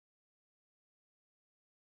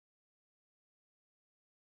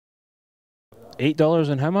$8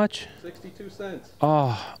 and how much? 62 cents.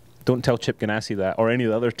 Oh, don't tell Chip Ganassi that, or any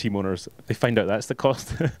of the other team owners. They find out that's the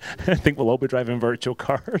cost. I think we'll all be driving virtual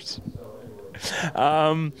cars.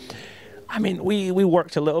 I mean, we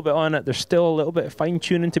worked a little bit on it. There's still a little bit of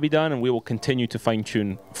fine-tuning to be done, and we will continue to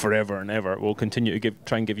fine-tune forever and ever. We'll continue to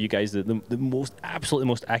try and give you guys the absolutely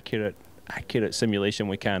most accurate simulation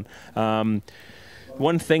we can.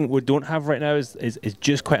 One thing we don't have right now is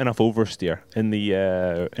just quite enough oversteer in the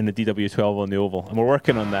DW12 on the oval, and we're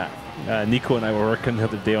working on that. Nico and I were working the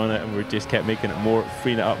other day on it, and we just kept making it more,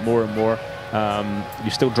 freeing it up more and more.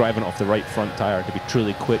 You're still driving off the right front tire to be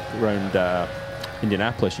truly quick around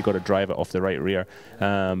Indianapolis. You've got to drive it off the right rear,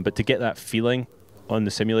 but to get that feeling on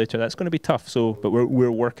the simulator, that's going to be tough. So, but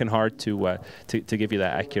we're working hard to give you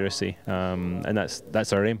that accuracy, and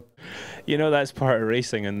that's our aim. You know, that's part of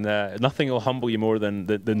racing, and nothing will humble you more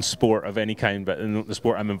than sport of any kind. But in the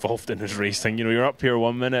sport I'm involved in is racing. You know, you're up here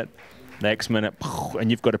 1 minute, next minute,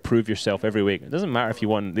 and you've got to prove yourself every week. It doesn't matter if you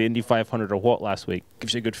won the Indy 500 or what last week. It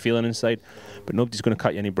gives you a good feeling inside, but nobody's going to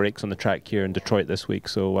cut you any breaks on the track here in Detroit this week.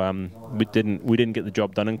 So we didn't get the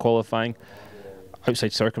job done in qualifying.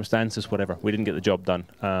 Outside circumstances, whatever, we didn't get the job done.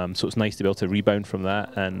 So it's nice to be able to rebound from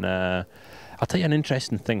that. And I'll tell you an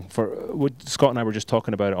interesting thing. Scott and I were just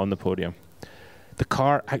talking about it on the podium. The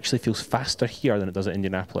car actually feels faster here than it does at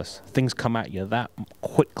Indianapolis. Things come at you that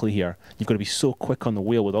quickly here. You've got to be so quick on the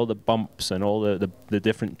wheel with all the bumps and all the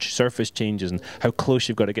different surface changes and how close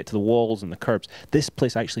you've got to get to the walls and the curbs. This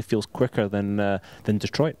place actually feels quicker than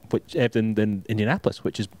Detroit, than Indianapolis,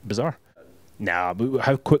 which is bizarre. Nah, but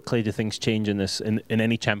how quickly do things change in this in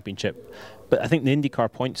any championship? But I think the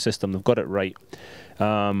IndyCar point system, they've got it right.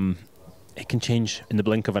 It can change in the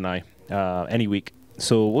blink of an eye any week.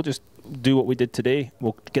 So we'll just do what we did today.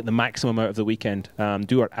 We'll get the maximum out of the weekend,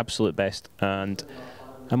 do our absolute best, and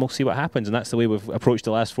we'll see what happens. And that's the way we've approached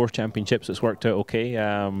the last 4 championships. It's worked out okay.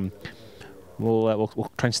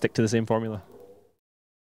 We'll try and stick to the same formula.